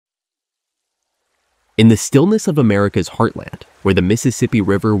In the stillness of America's heartland, where the Mississippi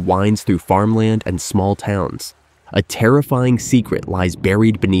River winds through farmland and small towns, a terrifying secret lies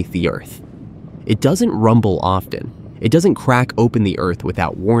buried beneath the earth. It doesn't rumble often. It doesn't crack open the earth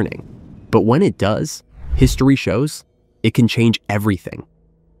without warning. But when it does, history shows it can change everything.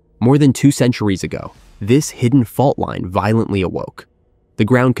 More than 2 centuries ago, this hidden fault line violently awoke. The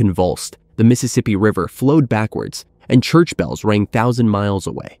ground convulsed, the Mississippi River flowed backwards, and church bells rang 1,000 miles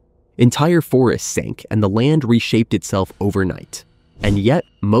away. Entire forests sank, and the land reshaped itself overnight. And yet,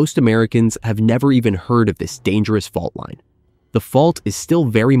 most Americans have never even heard of this dangerous fault line. The fault is still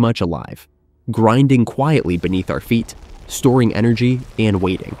very much alive, grinding quietly beneath our feet, storing energy and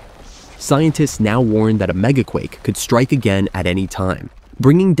waiting. Scientists now warn that a megaquake could strike again at any time,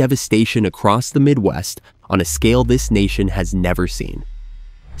 bringing devastation across the Midwest on a scale this nation has never seen.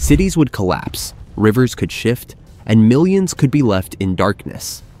 Cities would collapse, rivers could shift, and millions could be left in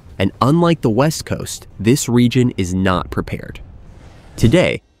darkness. And unlike the West Coast, this region is not prepared.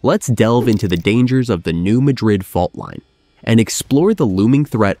 Today, let's delve into the dangers of the New Madrid fault line and explore the looming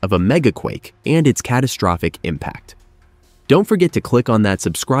threat of a megaquake and its catastrophic impact. Don't forget to click on that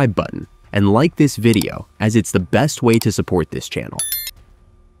subscribe button and like this video, as it's the best way to support this channel.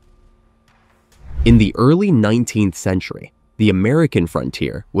 In the early 19th century, the American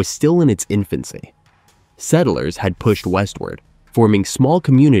frontier was still in its infancy. Settlers had pushed westward, forming small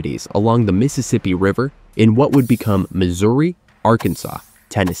communities along the Mississippi River in what would become Missouri, Arkansas,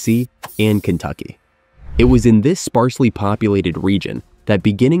 Tennessee, and Kentucky. It was in this sparsely populated region that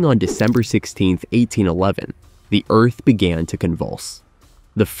beginning on December 16, 1811, the earth began to convulse.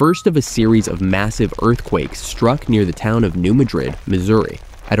 The first of a series of massive earthquakes struck near the town of New Madrid, Missouri,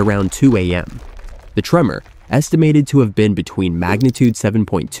 at around 2 a.m. The tremor, estimated to have been between magnitude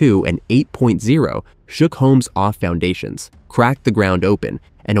 7.2 and 8.0, shook homes off foundations, cracked the ground open,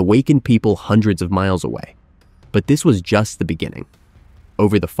 and awakened people hundreds of miles away. But this was just the beginning.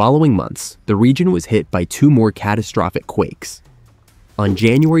 Over the following months, the region was hit by 2 more catastrophic quakes. On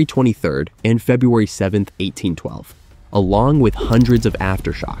January 23rd and February 7th, 1812, along with hundreds of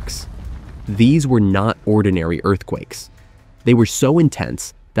aftershocks. These were not ordinary earthquakes. They were so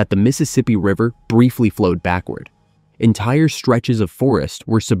intense that the Mississippi River briefly flowed backward. Entire stretches of forest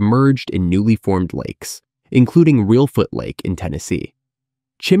were submerged in newly formed lakes, including Reelfoot Lake in Tennessee.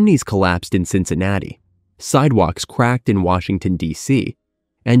 Chimneys collapsed in Cincinnati, sidewalks cracked in Washington, D.C.,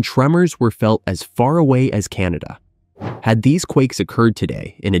 and tremors were felt as far away as Canada. Had these quakes occurred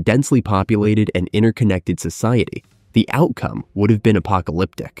today in a densely populated and interconnected society, the outcome would have been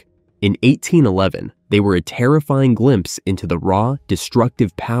apocalyptic. In 1811, they were a terrifying glimpse into the raw,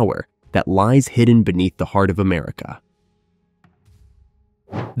 destructive power that lies hidden beneath the heart of America.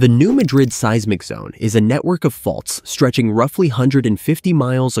 The New Madrid seismic zone is a network of faults stretching roughly 150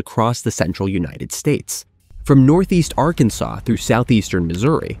 miles across the central United States, from northeast Arkansas through southeastern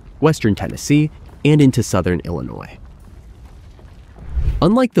Missouri, western Tennessee, and into southern Illinois.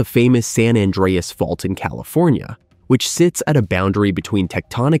 Unlike the famous San Andreas Fault in California, which sits at a boundary between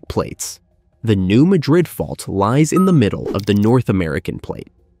tectonic plates, the New Madrid Fault lies in the middle of the North American plate.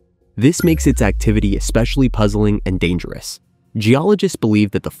 This makes its activity especially puzzling and dangerous. Geologists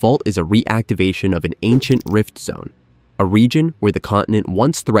believe that the fault is a reactivation of an ancient rift zone, a region where the continent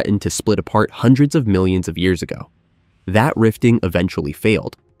once threatened to split apart hundreds of millions of years ago. That rifting eventually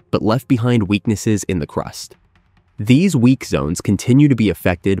failed, but left behind weaknesses in the crust. These weak zones continue to be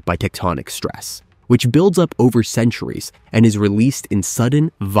affected by tectonic stress, which builds up over centuries and is released in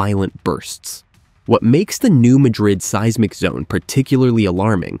sudden, violent bursts. What makes the New Madrid seismic zone particularly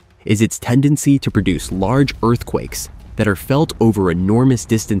alarming is its tendency to produce large earthquakes that are felt over enormous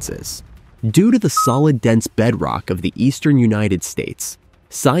distances. Due to the solid, dense bedrock of the eastern United States,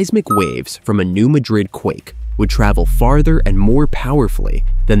 seismic waves from a New Madrid quake would travel farther and more powerfully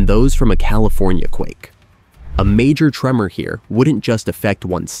than those from a California quake. A major tremor here wouldn't just affect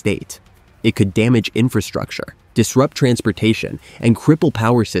one state. It could damage infrastructure, disrupt transportation, and cripple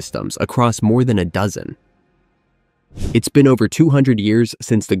power systems across more than a dozen. It's been over 200 years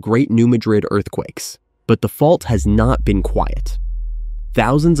since the Great New Madrid earthquakes, but the fault has not been quiet.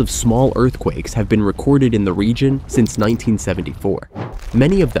 Thousands of small earthquakes have been recorded in the region since 1974,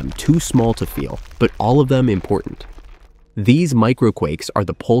 many of them too small to feel, but all of them important. These microquakes are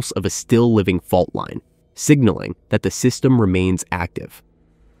the pulse of a still living fault line, signaling that the system remains active.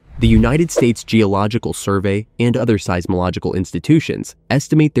 The United States Geological Survey and other seismological institutions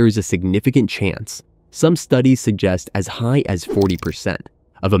estimate there is a significant chance, some studies suggest as high as 40%,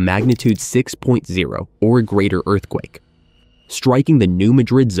 of a magnitude 6.0 or greater earthquake, striking the New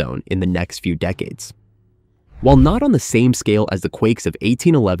Madrid zone in the next few decades. While not on the same scale as the quakes of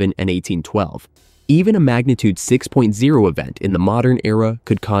 1811 and 1812, Even a magnitude 6.0 event in the modern era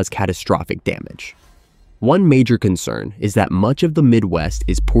could cause catastrophic damage. One major concern is that much of the Midwest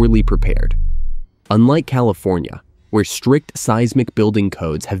is poorly prepared. Unlike California, where strict seismic building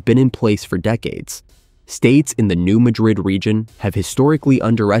codes have been in place for decades, states in the New Madrid region have historically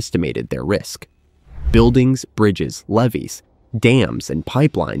underestimated their risk. Buildings, bridges, levees, dams, and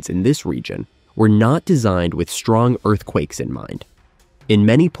pipelines in this region were not designed with strong earthquakes in mind. In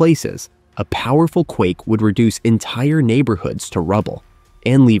many places, a powerful quake would reduce entire neighborhoods to rubble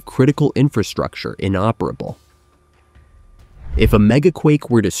and leave critical infrastructure inoperable. If a megaquake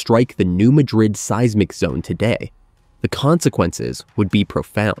were to strike the New Madrid seismic zone today, the consequences would be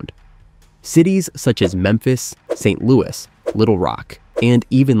profound. Cities such as Memphis, St. Louis, Little Rock, and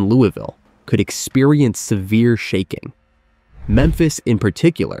even Louisville could experience severe shaking. Memphis, in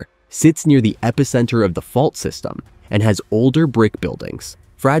particular, sits near the epicenter of the fault system and has older brick buildings,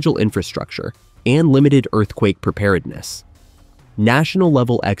 fragile infrastructure, and limited earthquake preparedness.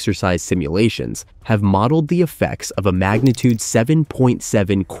 National-level exercise simulations have modeled the effects of a magnitude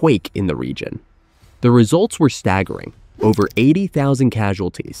 7.7 quake in the region. The results were staggering: over 80,000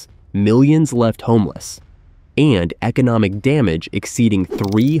 casualties, millions left homeless, and economic damage exceeding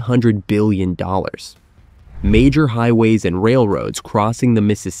 $300 billion. Major highways and railroads crossing the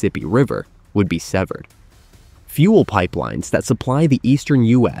Mississippi River would be severed. Fuel pipelines that supply the eastern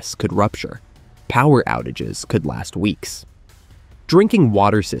U.S. could rupture. Power outages could last weeks. Drinking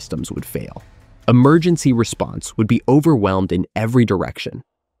water systems would fail. Emergency response would be overwhelmed in every direction.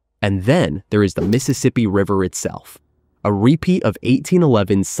 And then there is the Mississippi River itself. A repeat of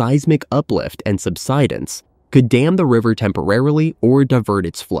 1811's seismic uplift and subsidence could dam the river temporarily or divert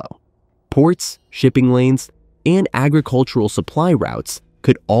its flow. Ports, shipping lanes, and agricultural supply routes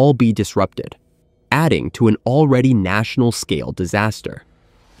could all be disrupted, adding to an already national-scale disaster.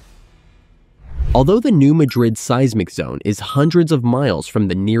 Although the New Madrid seismic zone is hundreds of miles from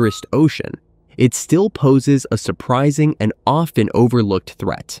the nearest ocean, it still poses a surprising and often overlooked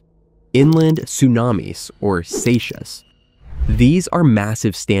threat: inland tsunamis, or seisures. These are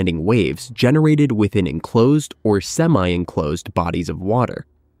massive standing waves generated within enclosed or semi-enclosed bodies of water,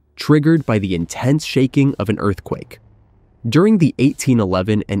 triggered by the intense shaking of an earthquake. During the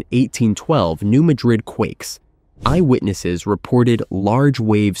 1811 and 1812 New Madrid quakes, eyewitnesses reported large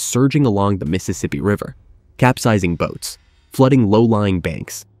waves surging along the Mississippi River, capsizing boats, flooding low-lying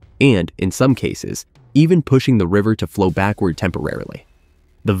banks, and, in some cases, even pushing the river to flow backward temporarily.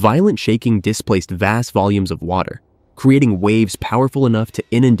 The violent shaking displaced vast volumes of water, creating waves powerful enough to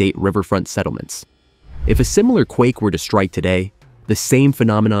inundate riverfront settlements. If a similar quake were to strike today, the same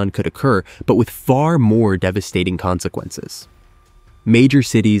phenomenon could occur, but with far more devastating consequences. Major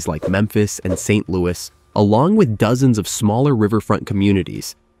cities like Memphis and St. Louis, along with dozens of smaller riverfront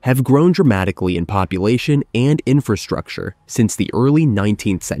communities, have grown dramatically in population and infrastructure since the early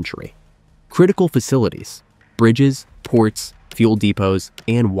 19th century. Critical facilities, bridges, ports, fuel depots,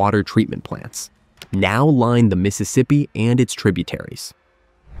 and water treatment plants now line the Mississippi and its tributaries.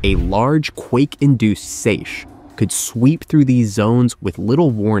 A large quake-induced seiche could sweep through these zones with little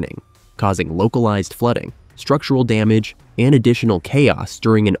warning, causing localized flooding, structural damage, and additional chaos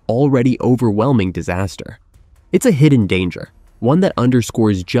during an already overwhelming disaster. It's a hidden danger, one that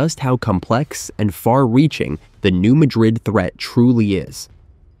underscores just how complex and far-reaching the New Madrid threat truly is.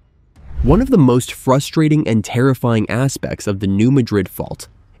 One of the most frustrating and terrifying aspects of the New Madrid fault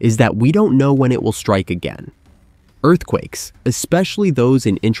is that we don't know when it will strike again. Earthquakes, especially those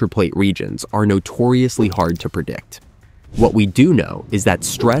in intraplate regions, are notoriously hard to predict. What we do know is that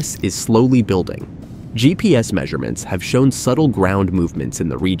stress is slowly building. GPS measurements have shown subtle ground movements in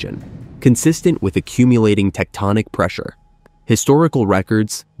the region, consistent with accumulating tectonic pressure. Historical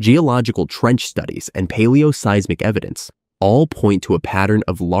records, geological trench studies, and paleoseismic evidence all point to a pattern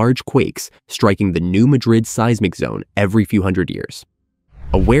of large quakes striking the New Madrid seismic zone every few hundred years.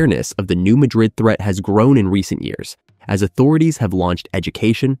 Awareness of the New Madrid threat has grown in recent years, as authorities have launched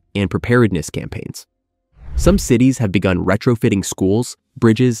education and preparedness campaigns. Some cities have begun retrofitting schools,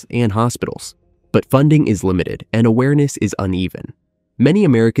 bridges, and hospitals, but funding is limited and awareness is uneven. Many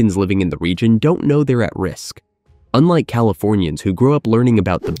Americans living in the region don't know they're at risk. Unlike Californians who grew up learning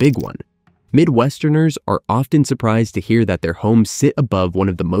about the big one, Midwesterners are often surprised to hear that their homes sit above one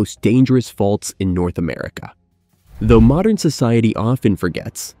of the most dangerous faults in North America. Though modern society often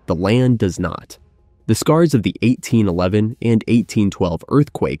forgets, the land does not. The scars of the 1811 and 1812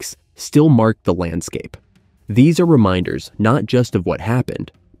 earthquakes still mark the landscape. These are reminders not just of what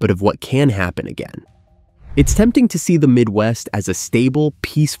happened, but of what can happen again. It's tempting to see the Midwest as a stable,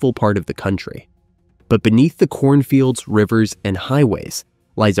 peaceful part of the country. But beneath the cornfields, rivers, and highways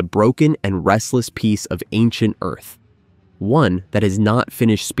lies a broken and restless piece of ancient Earth, one that has not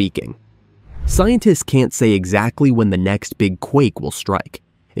finished speaking. Scientists can't say exactly when the next big quake will strike.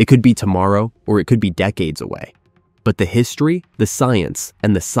 It could be tomorrow, or it could be decades away. But the history, the science,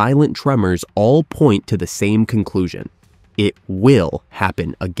 and the silent tremors all point to the same conclusion. It will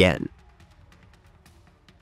happen again.